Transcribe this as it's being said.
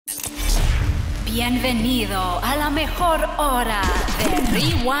Bienvenido a la mejor hora de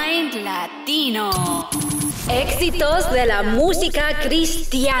Rewind Latino. Éxitos de la música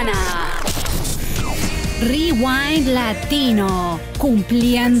cristiana. Rewind Latino,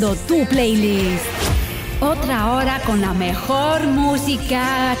 cumpliendo tu playlist. Otra hora con la mejor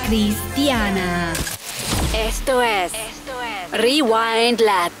música cristiana. Esto es Rewind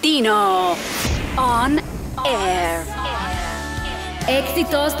Latino on air.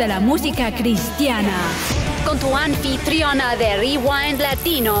 Éxitos de la música cristiana. Con tu anfitriona de Rewind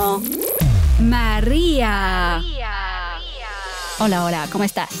Latino, María. Hola, ¿cómo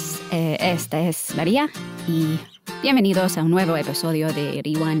estás? Esta es María y bienvenidos a un nuevo episodio de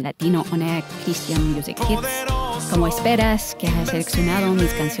Rewind Latino on Air Christian Music Hits. Como esperas que has seleccionado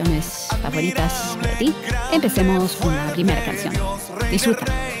mis canciones favoritas para ti, empecemos con la primera canción. Disfruta.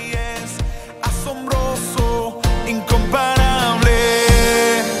 Asombroso, incomparable,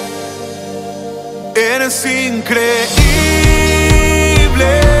 eres increíble,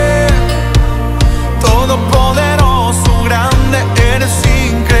 todopoderoso, grande, eres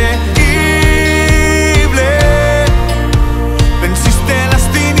increíble, venciste las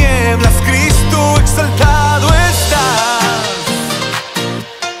tinieblas, Cristo exaltado estás.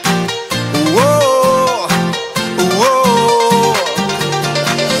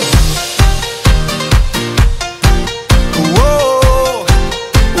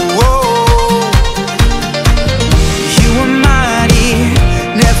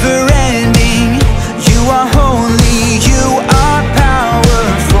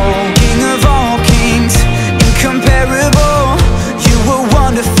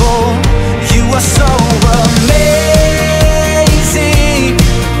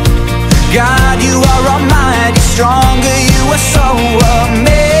 Stronger, you are so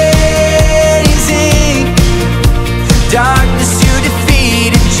amazing. Darkness you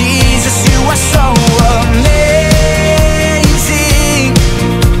defeated, Jesus, you are so amazing.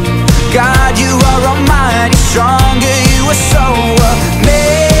 God, you are almighty, stronger, you are so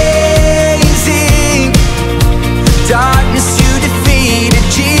amazing. Darkness you defeated,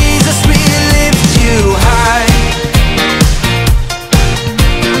 Jesus, we lift you high.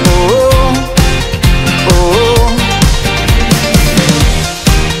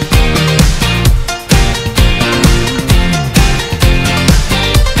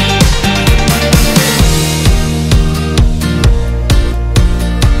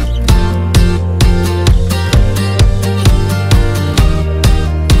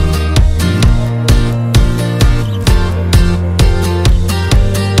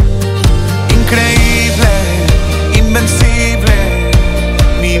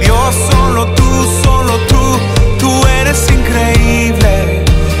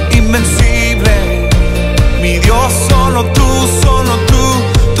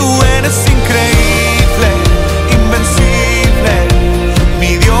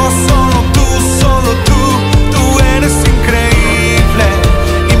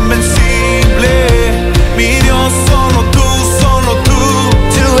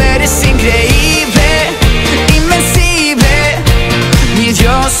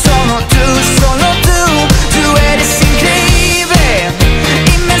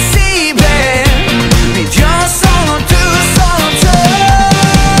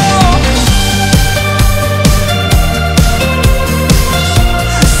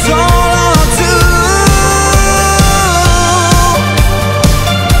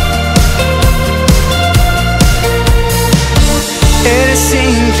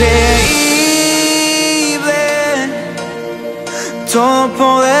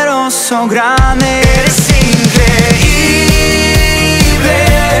 Todopoderoso, grande, eres increíble.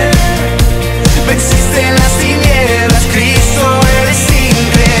 Venciste las tinieblas, Cristo, eres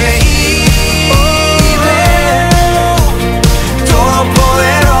increíble.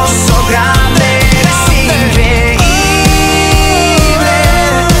 Todopoderoso, grande, eres increíble.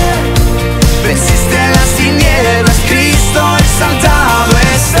 Venciste las tinieblas, Cristo, exaltado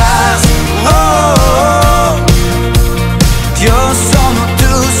estás. Dios, solo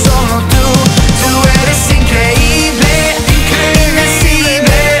tú, tú eres increíble,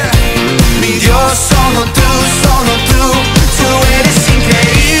 invencible. Mi Dios, solo tú, tú eres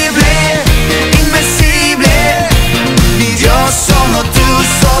increíble, invencible. Mi Dios, solo tú,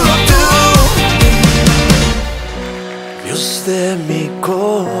 Dios de mi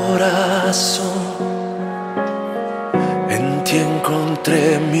corazón, en ti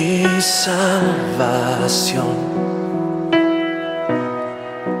encontré mi salvación.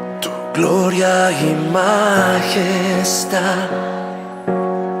 Gloria y majestad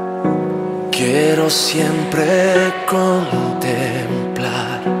quiero siempre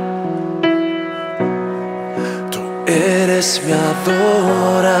contemplar. eres mi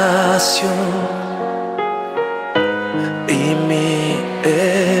adoración y mi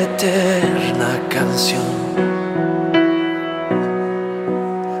eterna canción.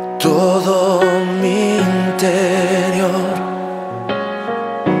 Todo mi interior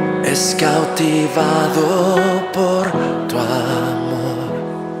es cautivado por tu amor.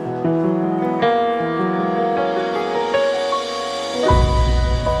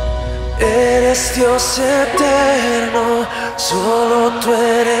 Eres Dios eterno, solo tú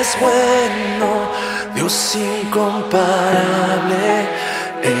eres bueno, Dios incomparable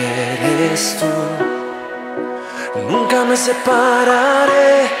eres tú. Nunca me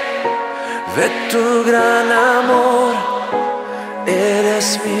separaré de tu gran amor,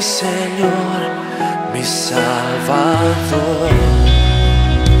 eres mi Señor, mi Salvador.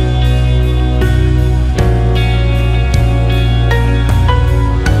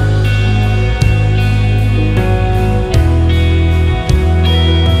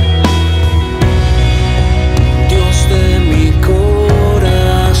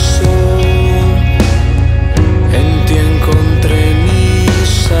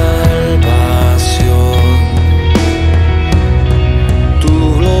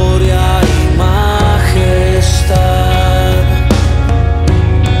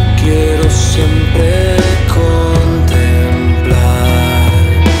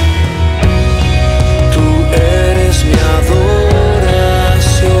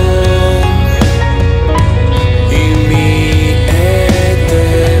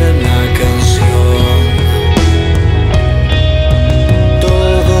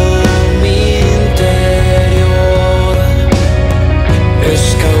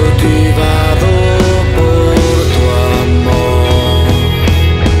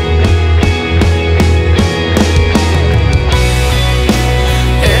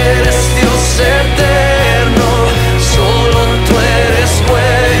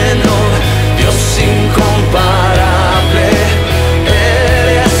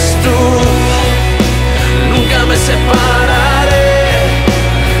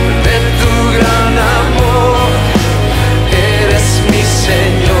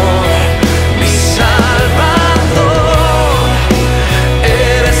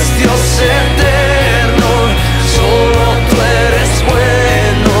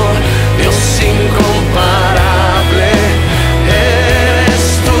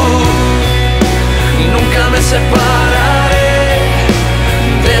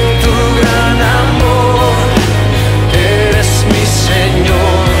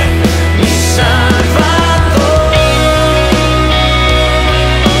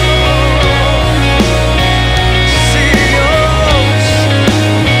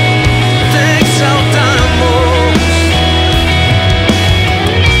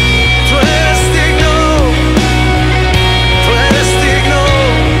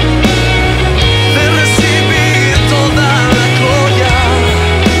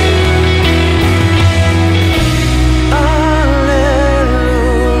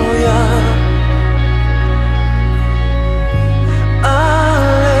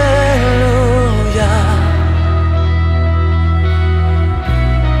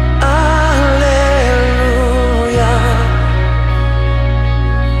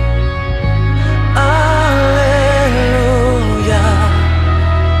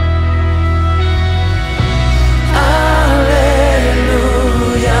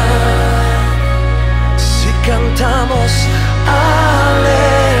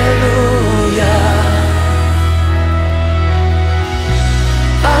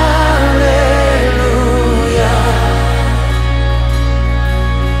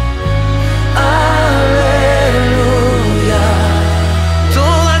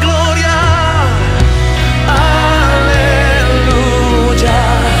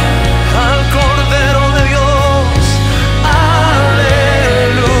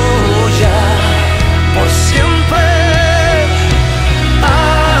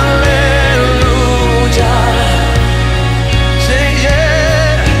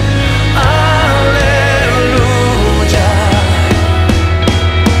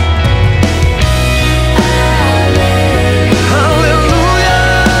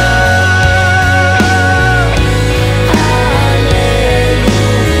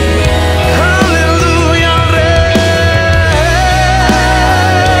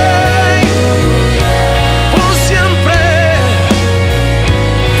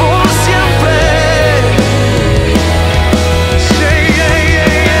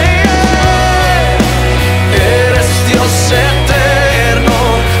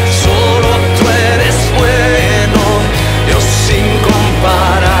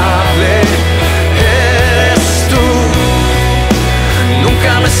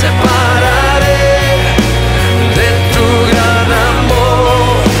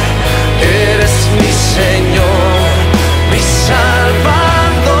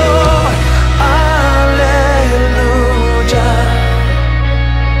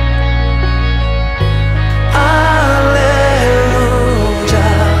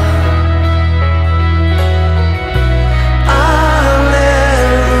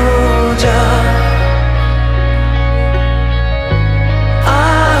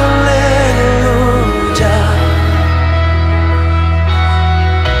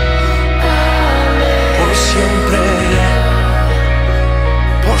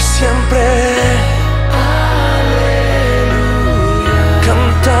 siempre. Aleluya.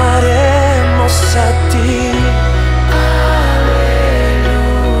 Cantaremos a ti.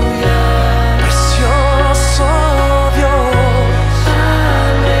 Aleluya. Precioso Dios.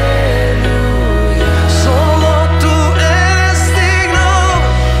 Aleluya. Solo tú eres digno.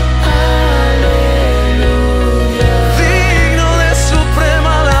 Aleluya. Digno de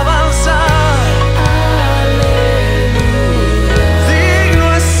suprema alabanza. Aleluya. Digno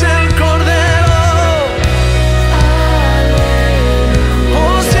es el Cordero. Aleluya.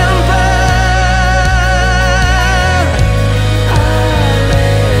 Por siempre.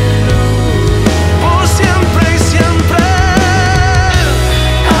 Aleluya. Por siempre y siempre.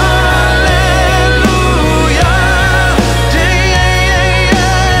 Aleluya. Yeah, yeah, yeah,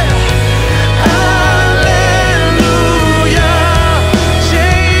 yeah. Aleluya.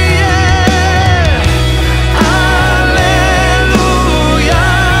 Yeah, yeah. Aleluya.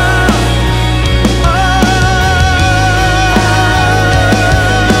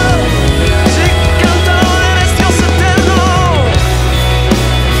 Sí, cantador, eres Dios eterno.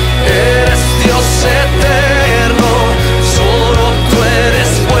 Eres Dios eterno, solo tú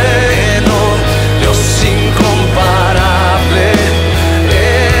eres bueno, Dios incomparable.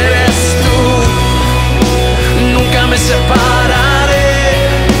 Eres tú, nunca me separaré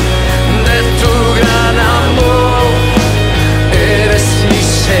de tu gran amor. Eres mi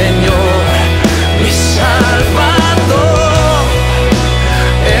Señor, mi Salvador.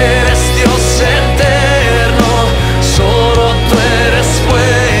 Eres Dios eterno, solo tú eres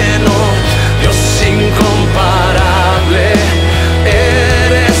bueno, Dios incomparable.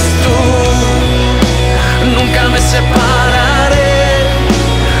 Eres tú, nunca me separaré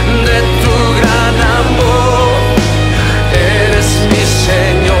de tu gran amor. Eres mi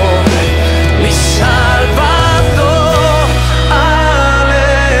Señor, mi Salvador.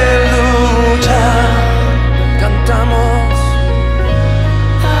 Aleluya. Cantamos.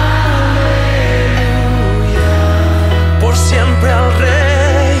 Aleluya. Por siempre al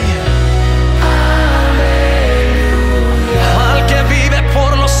Rey. Aleluya. Al que vive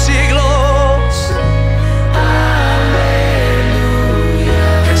por los siglos. Aleluya.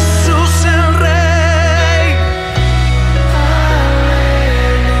 Jesús el Rey.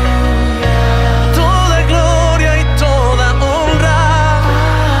 Aleluya. Toda gloria y toda honra.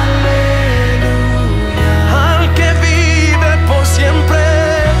 Aleluya. Al que vive por siempre.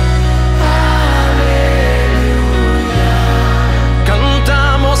 Aleluya.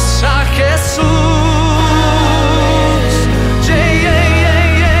 Cantamos a Jesús. Yeah, yeah, yeah,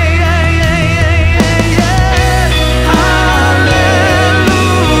 yeah, yeah, yeah, yeah, yeah.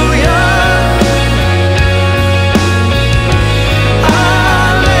 Aleluya.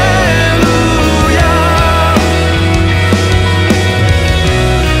 Aleluya.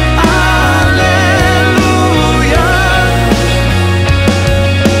 Aleluya.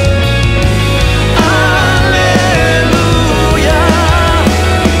 Aleluya.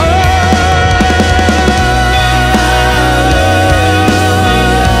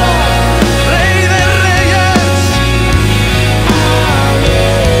 Rey de reyes.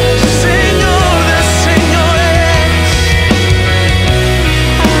 Señor de señores.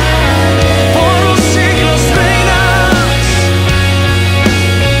 Por los siglos reinas.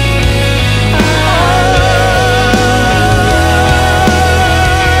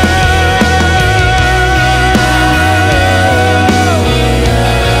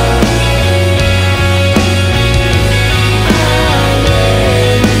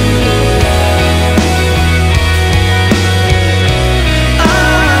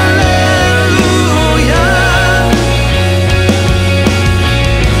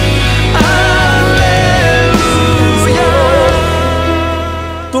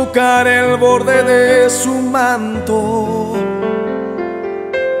 Tocar el borde de su manto.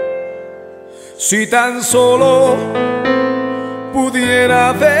 Si tan solo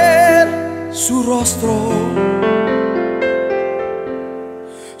pudiera ver su rostro.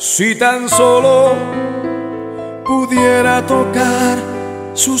 Si tan solo pudiera tocar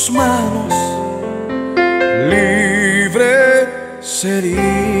sus manos, libre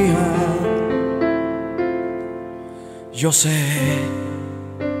sería. Yo sé.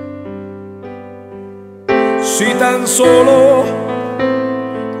 Si tan solo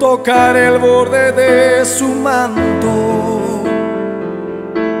tocar el borde de su manto,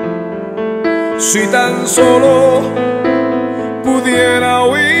 si tan solo pudiera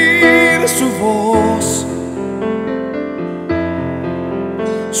oír su voz,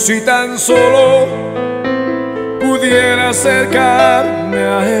 si tan solo pudiera acercarme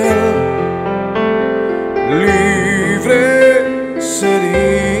a él, libre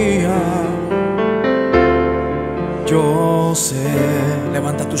sería. reconocer.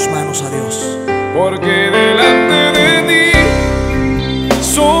 Levanta tus manos a Dios. Porque delante de ti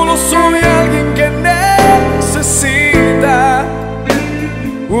solo soy alguien que necesita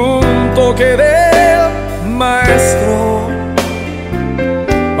un toque del Maestro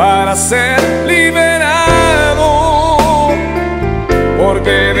para ser liberado.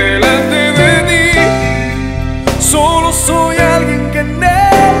 Porque delante de ti solo soy alguien que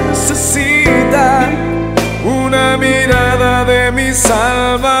necesita una mirada de mi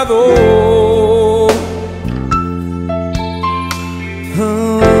Salvador.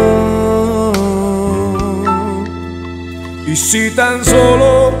 Y si tan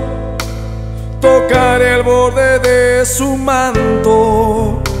solo tocar el borde de su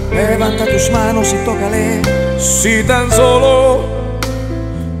manto, levanta tus manos y tócale. Si tan solo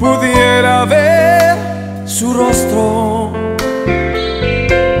pudiera ver su rostro,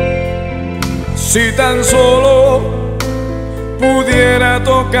 si tan solo pudiera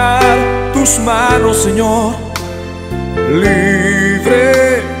tocar tus manos, Señor,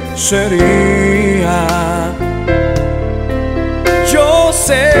 libre sería. Yo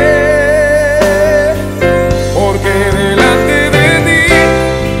sé, porque delante de ti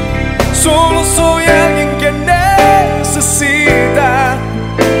solo soy alguien que necesita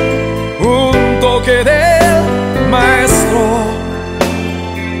un toque del Maestro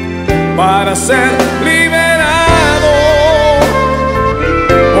para ser liberado.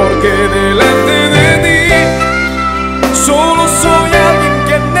 Porque delante de ti solo soy alguien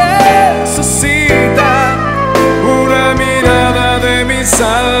que necesita una mirada de mi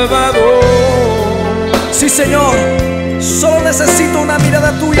Salvador. Sí, Señor, solo necesito una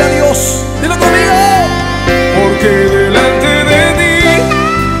mirada tuya, Dios. Dilo conmigo. Porque delante de ti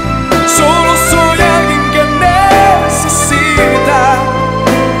solo soy alguien que necesita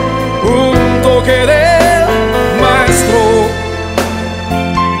un toque del Maestro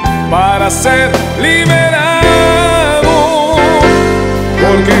para ser liberado.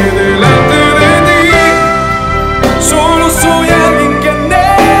 Porque delante de ti solo soy alguien que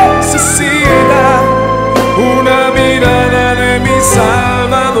necesita una mirada de mi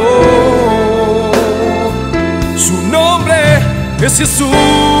Salvador. Su nombre es Jesús.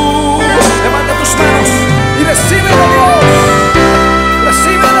 Levanta tus manos y recibe de Dios.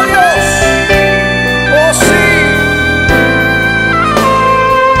 Recibe de Dios. Oh, sí.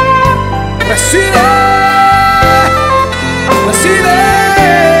 Recibe. Recibe.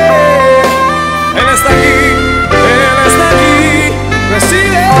 Él está aquí. Él está aquí.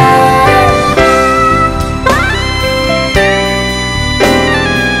 Recibe.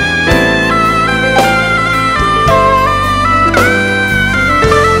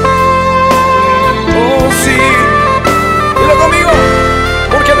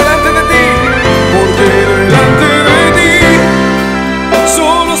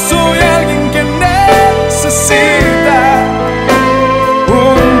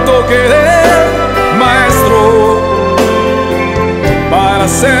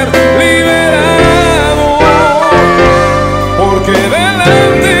 Ser liberado, porque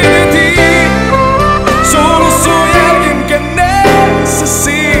delante de ti solo soy alguien que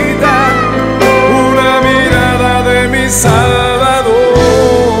necesita una mirada de mi Salvador.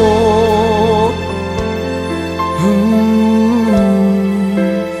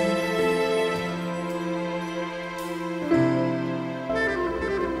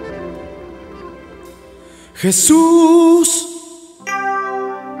 Jesús,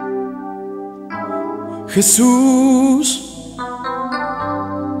 Jesús,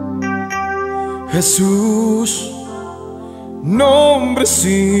 Jesús, nombre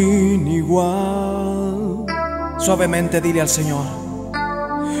sin igual. Suavemente dile al Señor.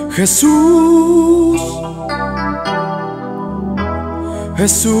 Jesús,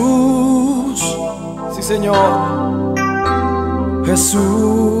 Jesús, sí, Señor.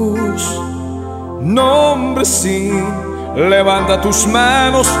 Jesús, nombre sin. Levanta tus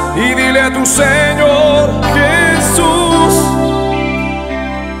manos y dile a tu Señor: Jesús,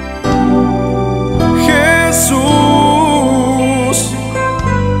 Jesús,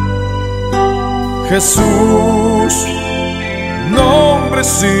 Jesús, nombre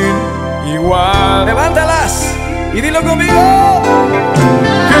sin igual. Levántalas y dilo conmigo.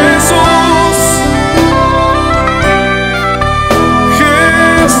 Jesús,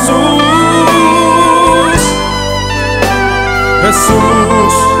 Jesús,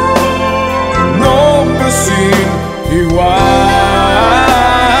 Jesús, nombre sin igual.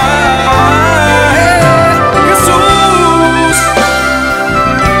 Jesús,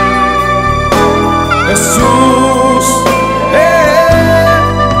 Jesús,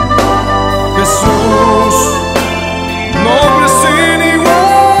 Jesús, nombre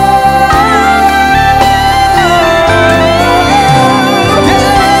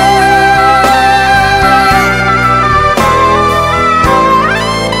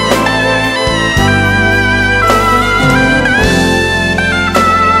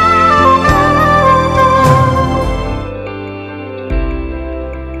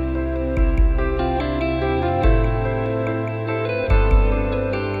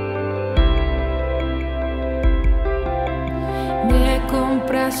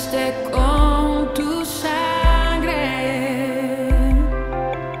compraste con tu sangre,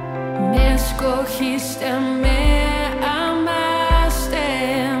 me escogiste, me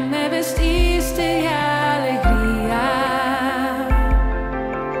amaste, me vestiste de alegría,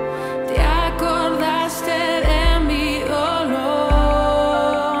 te acordaste de mi dolor,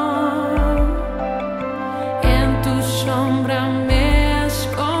 en tu sombra me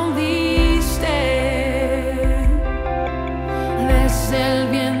escondiste, desde el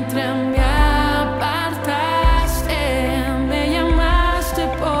vientre me apartaste, me llamaste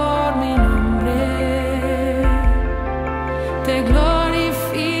por mi nombre, te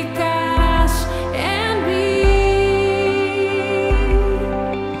glorificas en mí.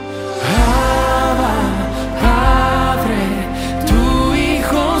 Abba, Padre, tu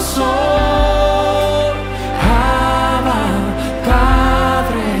hijo soy. Abba,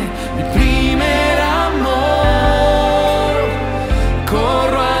 Padre, mi primer amor.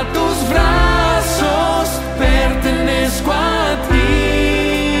 Corro a tus brazos, pertenezco a ti.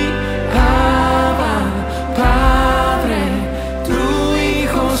 Abba, Padre, tu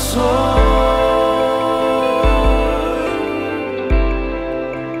hijo soy.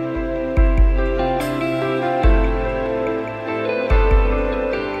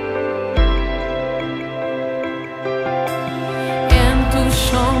 En tu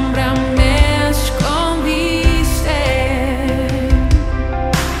sombra me escondiste,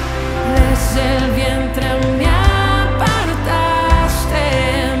 desde el vientre me apartaste,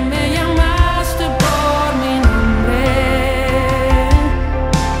 me llamaste por mi nombre,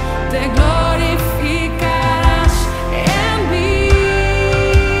 te glorificarás en mí.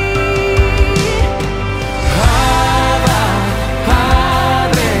 Abba,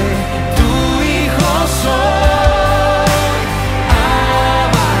 Padre, tu hijo soy.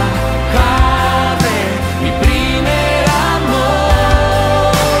 Abba, Padre, mi primer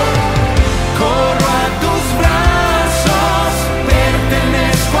amor. Corro a tus brazos,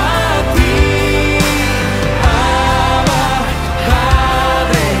 pertenezco a ti. Abba,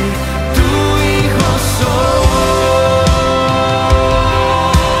 Padre, tu hijo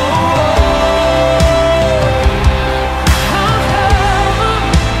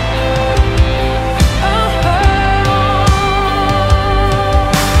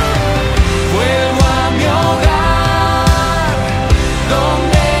Vuelvo a mi hogar,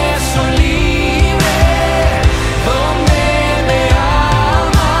 donde soy libre, donde me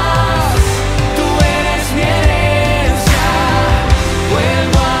amas, tú eres mi herencia.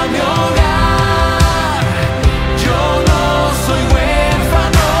 Vuelvo a mi hogar, yo no soy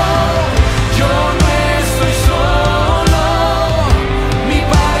huérfano, yo no estoy solo, mi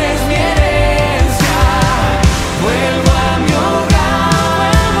Padre es mi herencia. Vuelvo a mi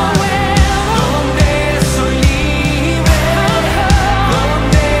hogar, donde soy libre,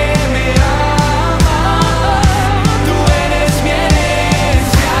 donde me amas, tú eres mi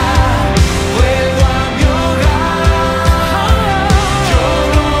herencia. Vuelvo a mi hogar, yo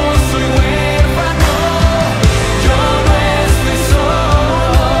no soy huérfano, yo no estoy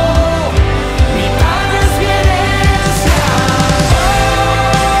solo, mi Padre es mi herencia.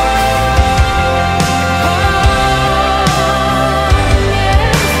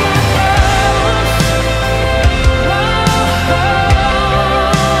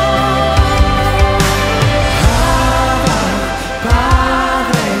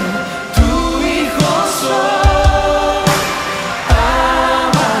 Padre, tu hijo soy.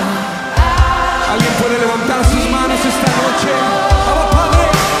 ¿Alguien puede levantar sus manos esta noche? Abba, Padre.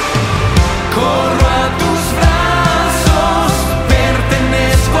 Corro a tus brazos,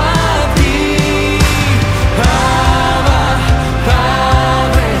 pertenezco a ti. Abba,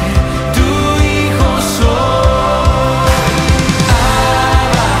 Padre, tu hijo soy.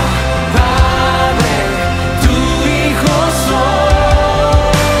 Abba, Padre, tu hijo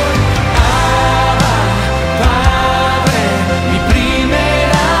soy. Abba, Padre, mi primer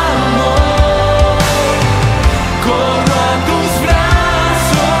amor. Corro a tus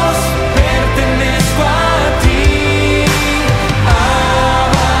brazos, pertenezco a ti.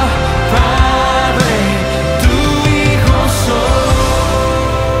 Abba, Padre, tu hijo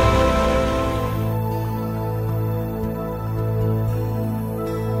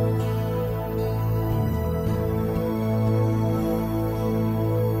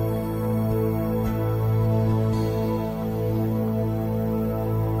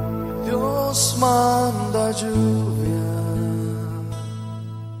Dios manda lluvia,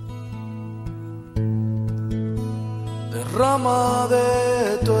 derrama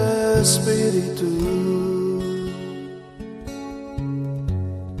de tu espíritu,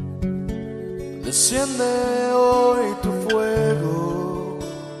 desciende hoy tu fuego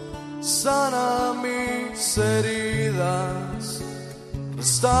sana mis heridas,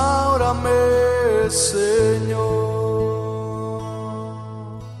 restáurame, Señor.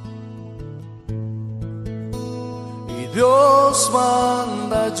 Y Dios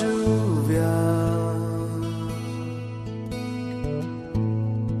manda lluvia,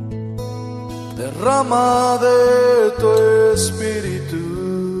 derrama de tu espíritu.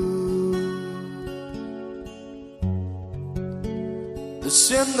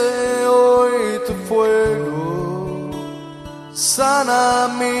 Desciende hoy tu fuego, sana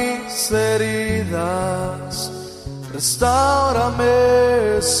mis heridas,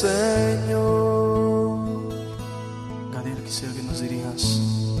 restáurame, Señor. Gadel, quisiera que nos dirijas.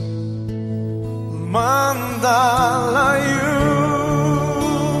 Manda la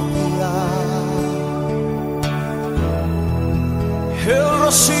lluvia, el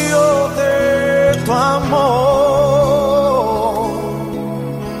rocío de tu amor,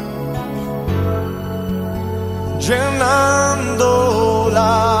 llenando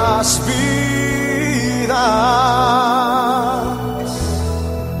las vidas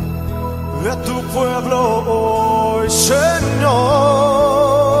de tu pueblo hoy, Señor.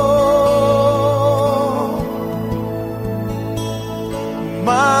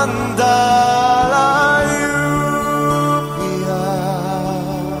 Manda la lluvia,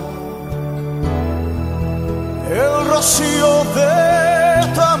 el rocío de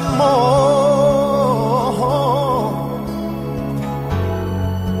tu amor,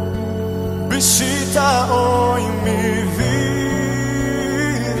 visita hoy mi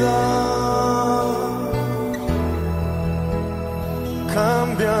vida,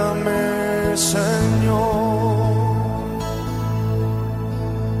 cámbiame, Señor.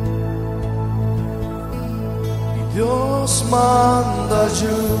 Y Dios manda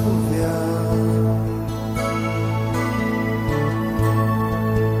lluvia,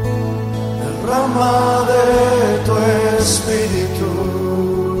 derrama de tu espíritu.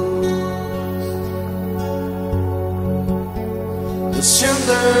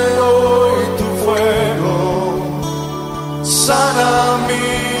 Desciende hoy tu fuego, sana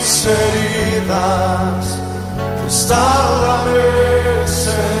mis heridas, restáurame,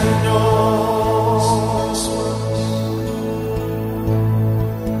 Señor.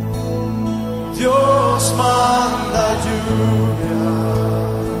 Dios manda lluvia,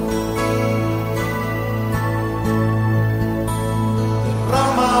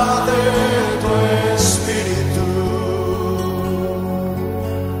 derrama de tu espíritu.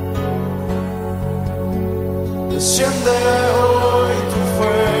 Desciende hoy tu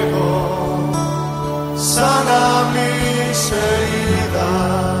fuego, sana mis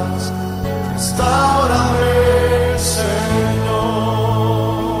heridas, restáurame, Señor.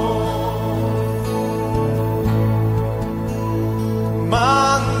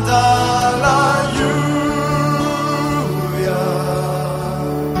 Manda la lluvia,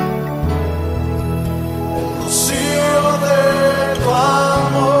 el rocío de tu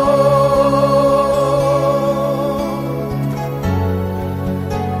amor,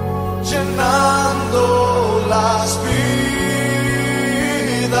 llenando las vidas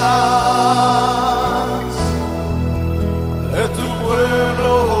de tu pueblo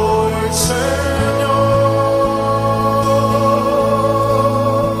hoy, Señor.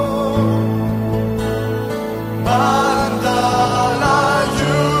 Manda la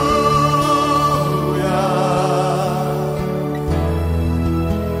lluvia,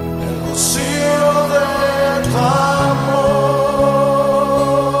 el rocío de tu amor,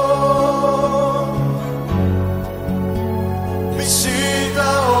 visita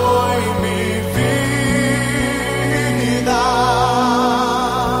hoy mi vida,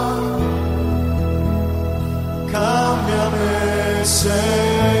 cámbiame,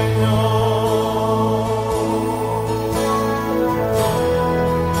 Señor.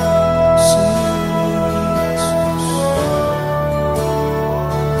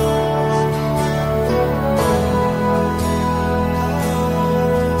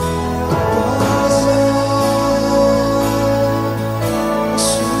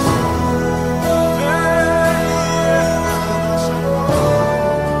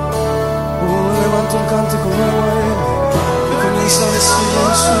 Levanta un cántico nuevo a Él y comienza a decirle a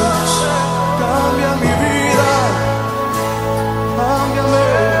Jesús: cambia mi vida, cámbiame.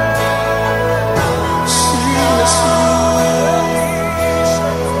 Sí, Jesús,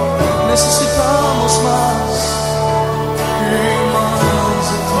 necesitamos más y más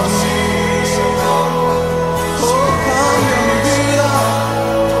de ti. Oh, cambia mi vida,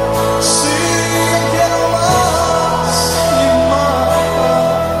 sí, quiero más y más de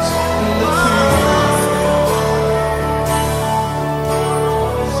ti.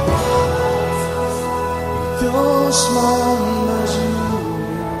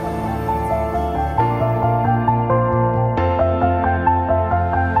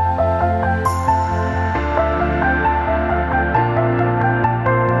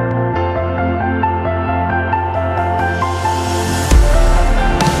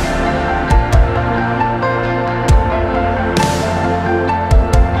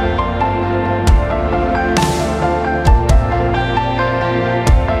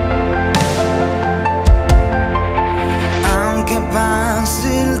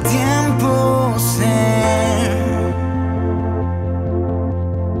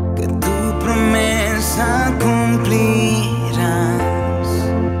 promesa cumplirás.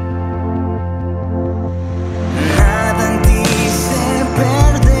 Nada en ti se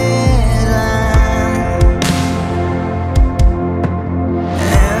perderá.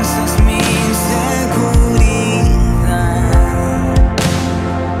 Esa es mi seguridad.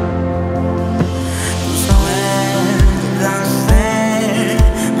 Tus cuerdas de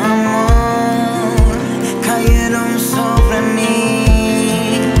amor cayeron sobre mí.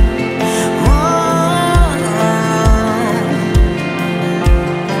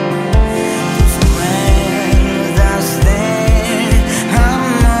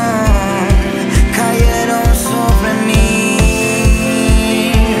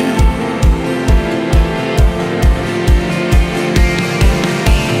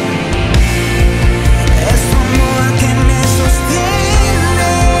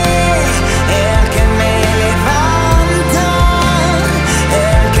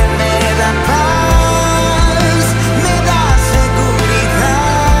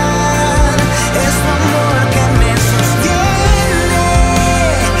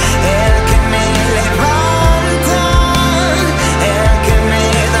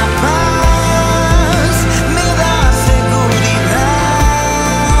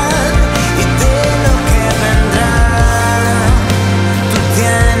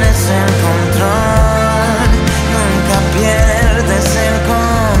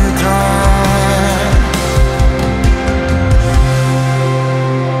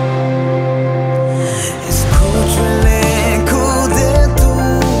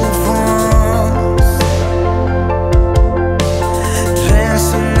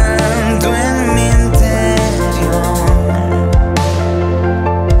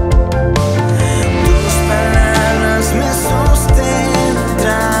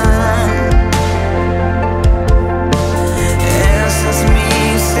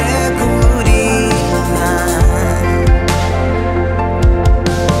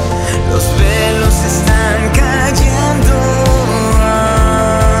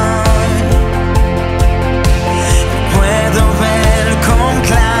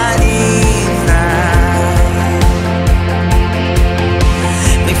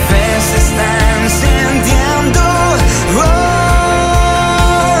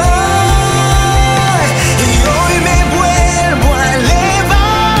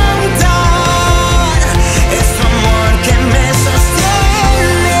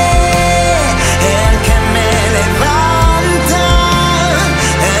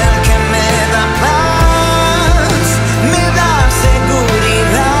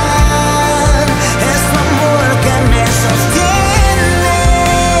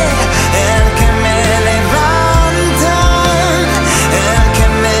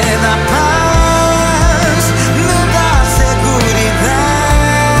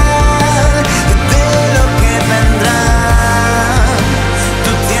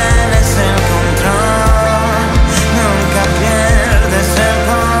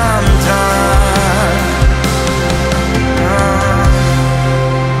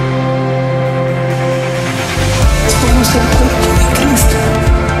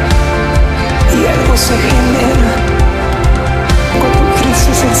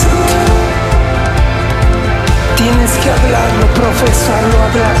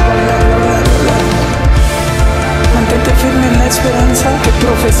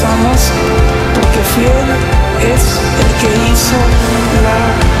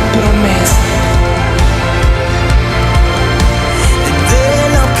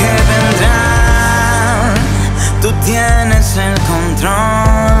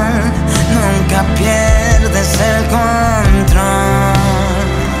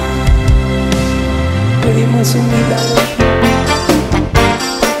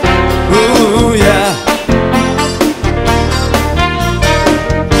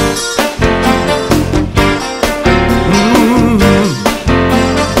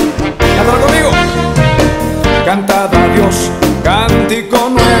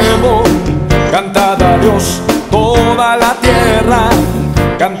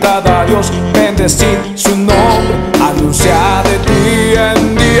 Bendecid su nombre, anunciar de día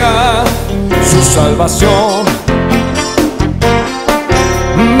en día su salvación.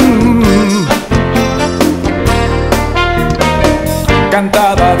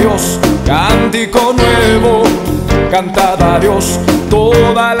 Cantad a Dios, cántico nuevo. Cantad a Dios,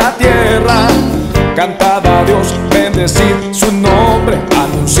 toda la tierra. Cantad a Dios, bendecid su nombre,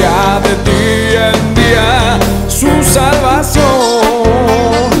 anunciad de día en día su salvación.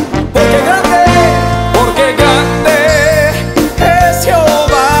 Porque grande es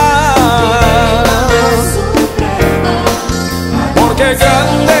Jehova. Porque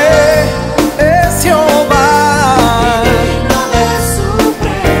grande es Jehova.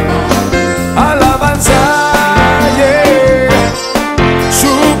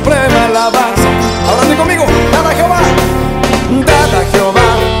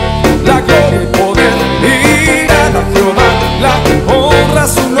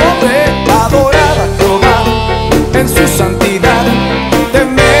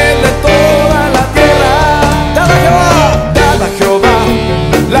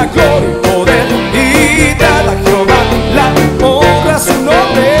 la gloria y poder, y dad a Jehová la honra a su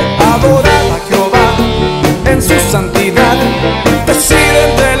nombre, adorad a Jehová en su santidad, decide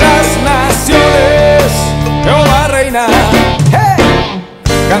entre las naciones, Jehová reina. ¡Hey!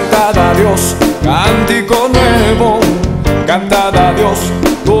 Cantad a Dios, cántico nuevo, cantad a Dios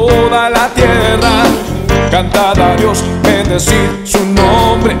toda la tierra, cantad a Dios, bendecid su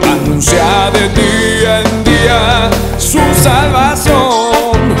nombre, anunciad de día en día su salvación.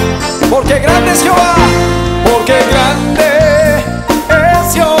 Porque grande es Jehová, porque grande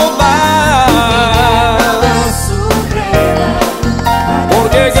es Jehová,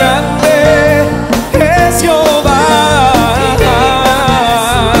 porque grande es Jehová.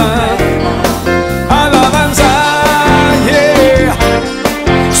 Alabanza, yeah.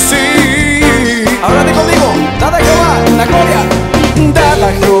 Sí, ahora di conmigo, dad a Jehová la gloria, dad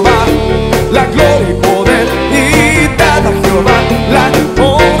a Jehová la gloria y poder, y dad a Jehová la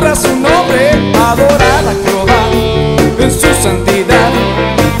honra a su nombre, adorad a Jehová en su santidad,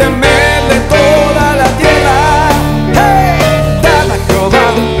 temerle toda la tierra. Hey, dad a Jehová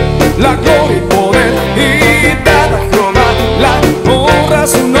la gloria y poder, y dad a Jehová la honra a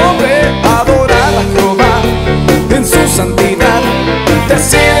su nombre, adorad a Jehová en su santidad,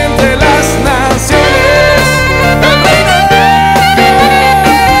 decide entre las naciones, el reino.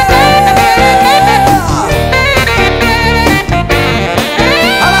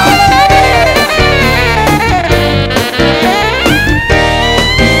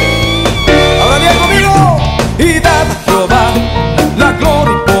 Ahora bien conmigo, y dad a Jehová la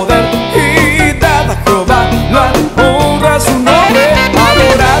gloria y poder, y dad a Jehová la honra a su nombre,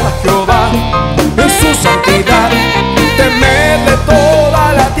 adorad a Jehová en su santidad, temerle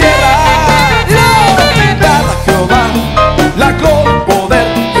toda la tierra. Dad a Jehová la gloria y poder,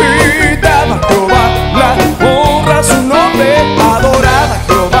 y dad a Jehová la honra a su nombre, adorad a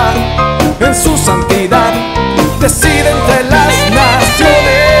Jehová en su santidad, decide entre las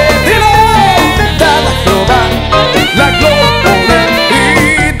naciones. Dile, dad a Jehová la gloria y poder, y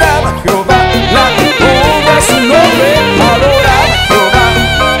dad a Jehová la honra a su nombre, adorad a Jehová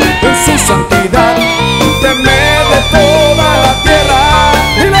en su santidad, temed de toda la tierra.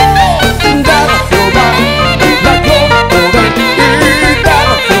 Dile, dad a Jehová la gloria y poder, y dad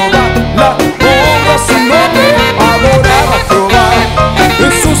a Jehová la honra a su nombre, adorad a Jehová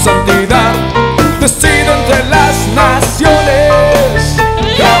en su santidad, decide entre las naciones,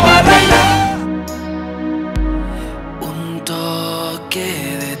 Jehová reina. Un toque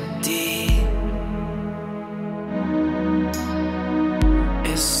de ti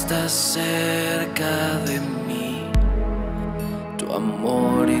está cerca de mí, tu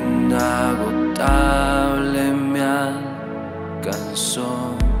amor inagotable me alcanzó.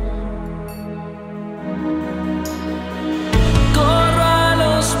 Corro a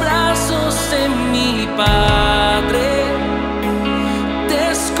los brazos de mi Padre,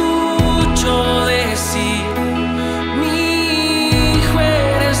 te escucho decir, mi hijo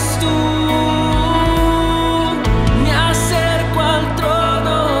eres tú. Me acerco al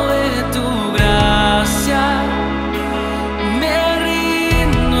trono de tu gracia, me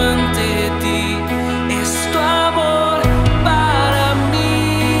rindo ante ti, es tu amor para mí.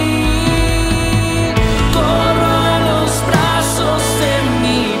 Corro a los brazos de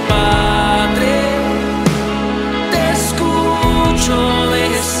mi Padre, te escucho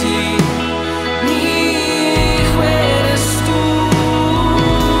decir, mi hijo eres tú.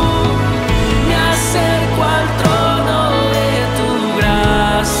 Me acerco al trono de tu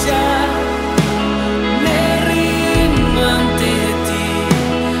gracia, me rindo ante ti,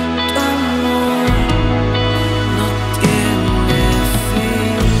 tu amor no tiene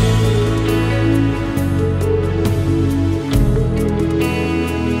fin.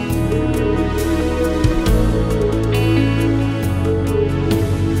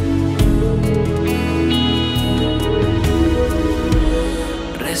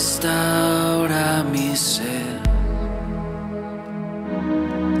 Restaura mi ser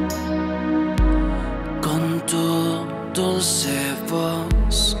con tu dulce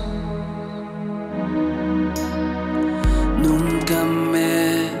voz, nunca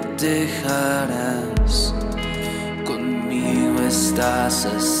me dejarás, conmigo estás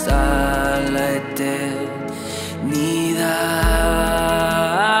hasta la eternidad.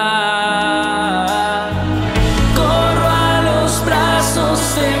 Corro a los brazos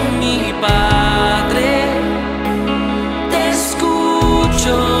de mi Padre, te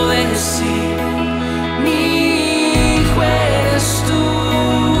escucho decir, mi hijo eres tú.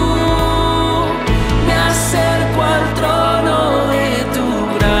 Me acerco al trono de tu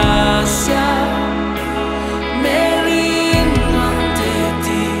gracia, me rindo ante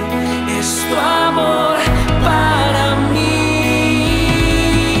ti,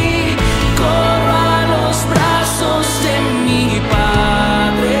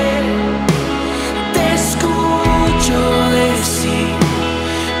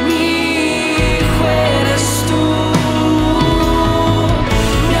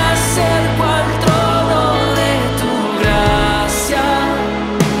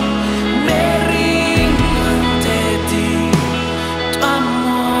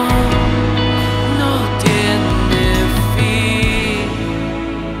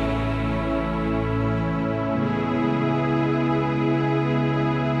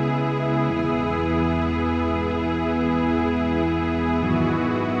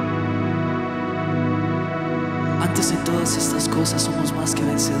 antes en todas estas cosas somos más que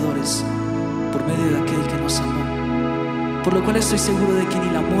vencedores por medio de aquel que nos amó. Por lo cual estoy seguro de que ni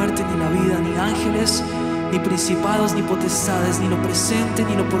la muerte, ni la vida, ni ángeles, ni principados, ni potestades, ni lo presente,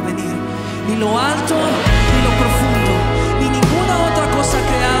 ni lo porvenir, ni lo alto, ni lo profundo, ni ninguna otra cosa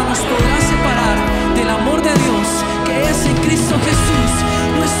creada nos podrá separar del amor de Dios que es en Cristo Jesús,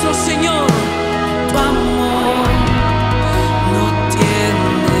 nuestro Señor. Tu amor no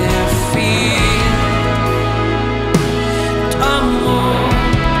tiene fin. Tu amor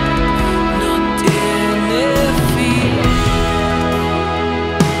no tiene fin.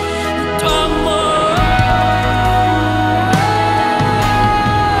 Tu amor.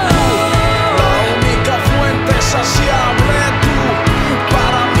 La única fuente saciable, tú,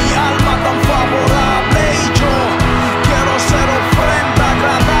 para mi alma tan favorable, y yo quiero ser ofrenda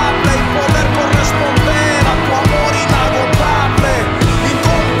agradable y poder corresponder a tu amor inagotable.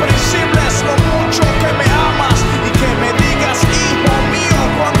 Incomprensible es lo mucho que me amas y que me digas, hijo mío,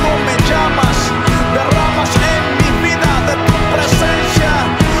 cuando me llamas. Derramas en mi vida de tu presencia.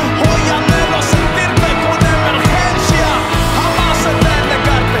 Hoy anhelo sentirte con emergencia. Jamás he de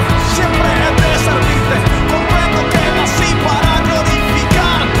negarte, siempre he de servirte. Comprendo que nací para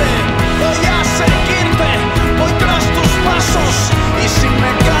glorificarte. Voy a seguirte, voy tras tus pasos. Y si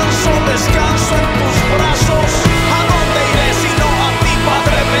me canso, descanso en tus brazos. ¿A dónde iré sino a ti,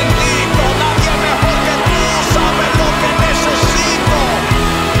 Padre bendito? Nadie mejor que tú sabe lo que necesito.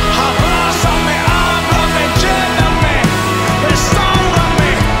 Abrázame, háblame, lléname,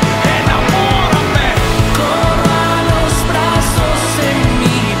 restáurame, enamórame. Corro a los brazos de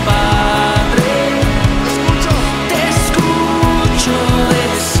mi Padre. Te escucho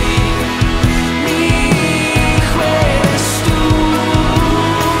decir, mi hijo eres tú.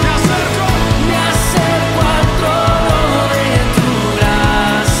 Me acerco al trono de tu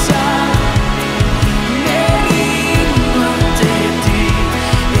gracia. Me rindo ante ti.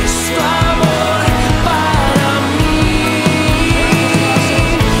 Es tu amor para mí.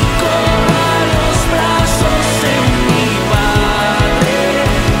 Corro a los brazos de mi Padre.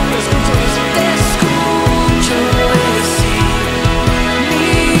 Te escucho decir, mi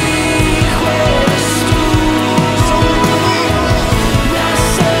hijo eres tú. Me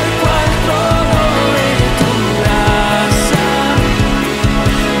acerco al trono de tu gracia.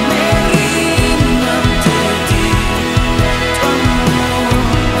 Me rindo ante ti. Tu amor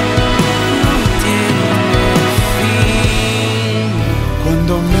no tiene fin.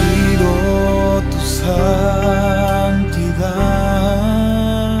 Cuando miro tu santidad,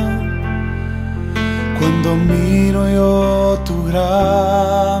 cuando miro yo tu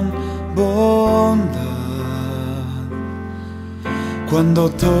gran bondad, cuando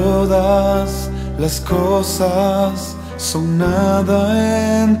todas las cosas son nada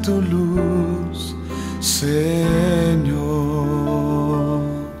en tu luz, Señor.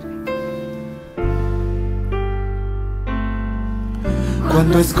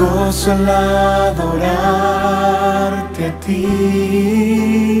 Cuando es gozo el adorarte a ti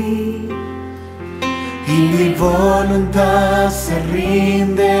y mi voluntad se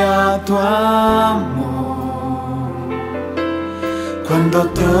rinde a tu amor. Cuando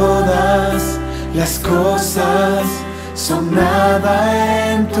todas las cosas son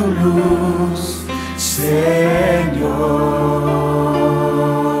nada en tu luz, Señor.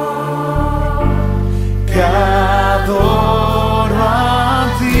 Te adoro a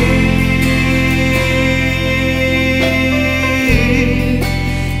ti,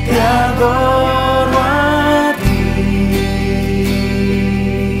 te adoro a ti.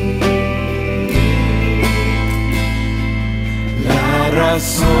 La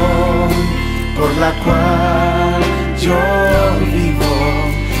razón por la cual yo vivo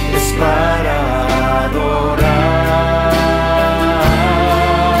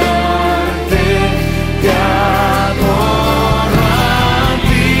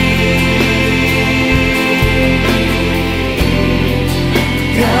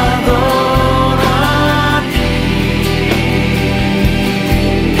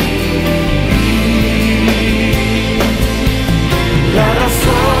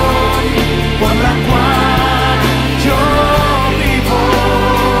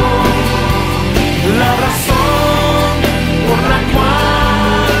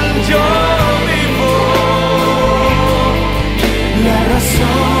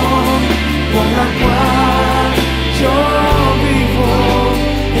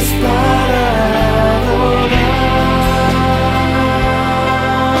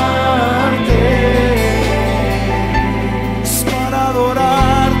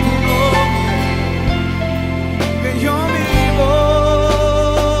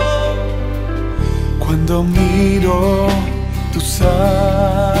Cuando miro tu santidad,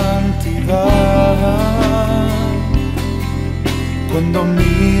 cuando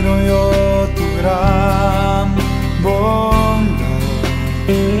miro yo tu gran bondad,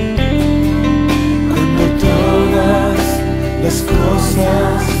 cuando todas las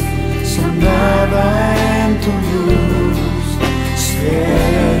cosas son nada en tu luz,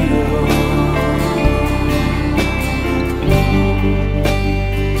 Señor.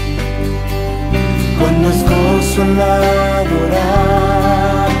 Cuando es gozo el adorar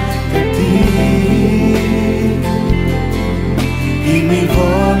de ti y mi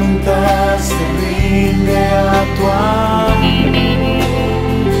voluntad se rinde a tu amor.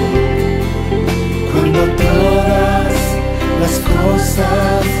 Cuando todas las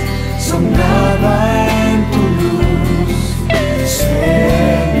cosas son nada en tu luz,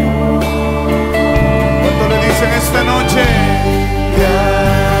 Señor. ¿Cuánto le dicen esta noche? Te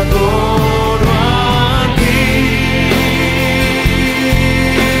adoro a ti,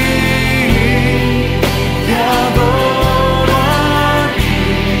 te adoro a ti.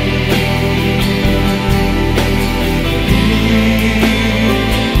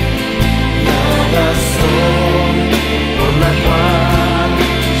 La razón por la cual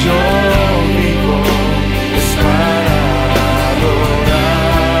yo vivo es para adorarte.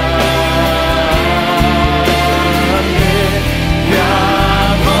 Te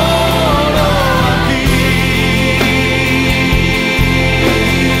adoro a ti,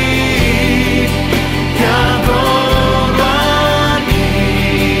 te adoro a ti.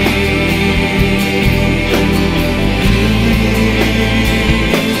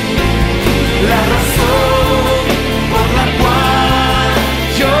 La razón por la cual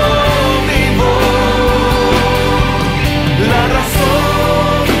yo vivo, la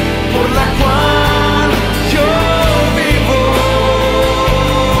razón por la cual yo vivo,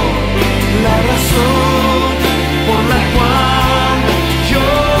 la razón por la cual yo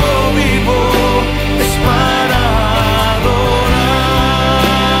vivo es para adorar.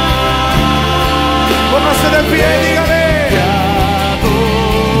 Póngase de pie y dígale: te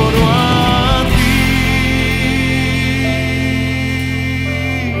adoro a ti,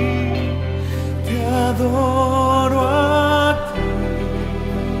 te adoro a ti.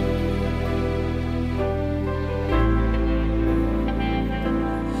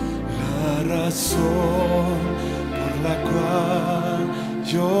 La razón por la cual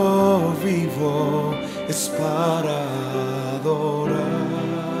yo vivo es para adorarte.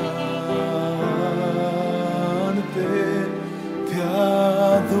 Te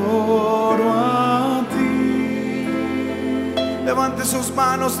adoro a ti. Levante sus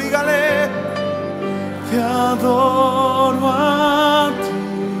manos, dígale: te adoro a ti.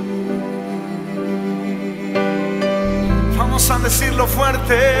 Vamos a decirlo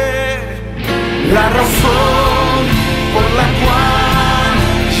fuerte. La razón por la cual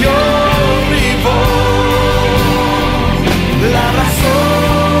yo vivo, la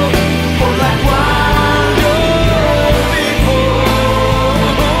razón por la cual yo vivo,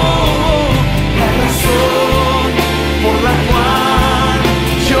 la razón por la cual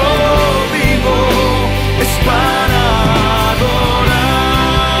yo vivo es para adorarte.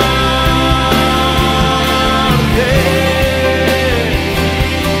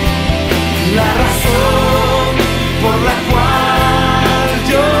 La razón por la cual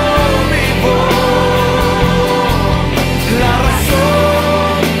yo vivo, la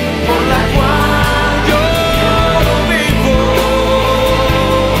razón por la cual yo vivo,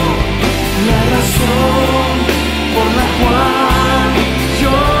 la razón por la cual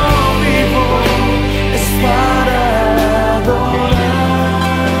yo vivo es para adorarte.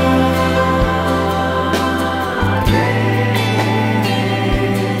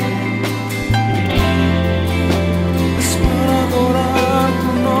 Es para adorar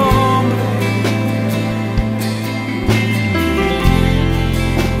tu nombre.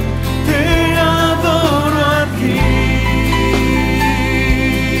 Te adoro a ti.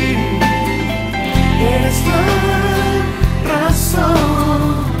 Eres la razón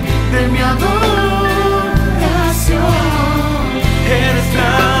de mi adoración. Eres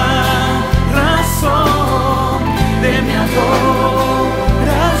la razón de mi adoración.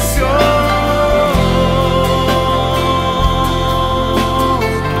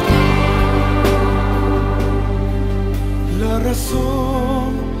 La razón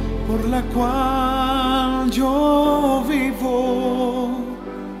por la cual yo vivo,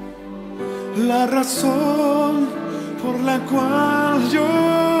 la razón por la cual yo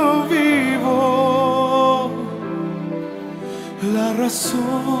vivo, la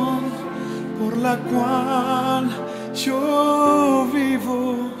razón por la cual yo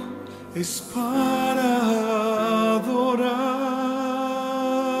vivo es para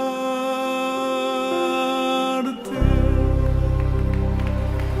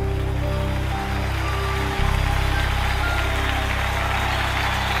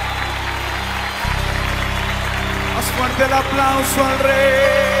Más fuerte el aplauso al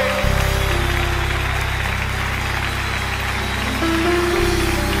Rey.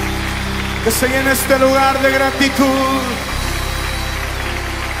 Que se llene este lugar de gratitud.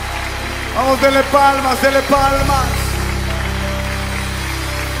 Vamos, dele palmas, dele palmas.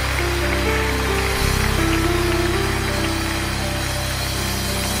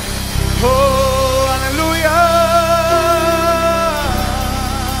 Oh, aleluya.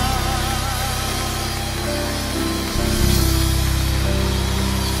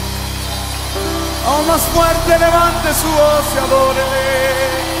 Aún más fuerte, levante su voz y adórele.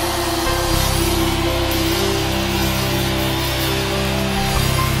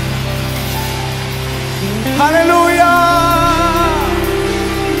 Aleluya.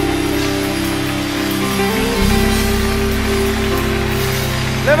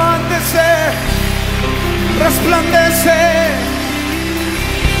 Levántese, resplandece,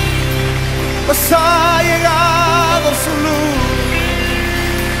 pues ha llegado su luz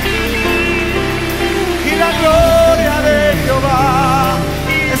y la gloria de Jehová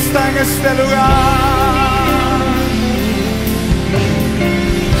está en este lugar.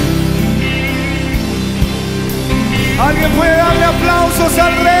 Alguien puede darle aplausos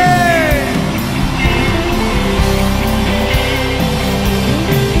al Rey.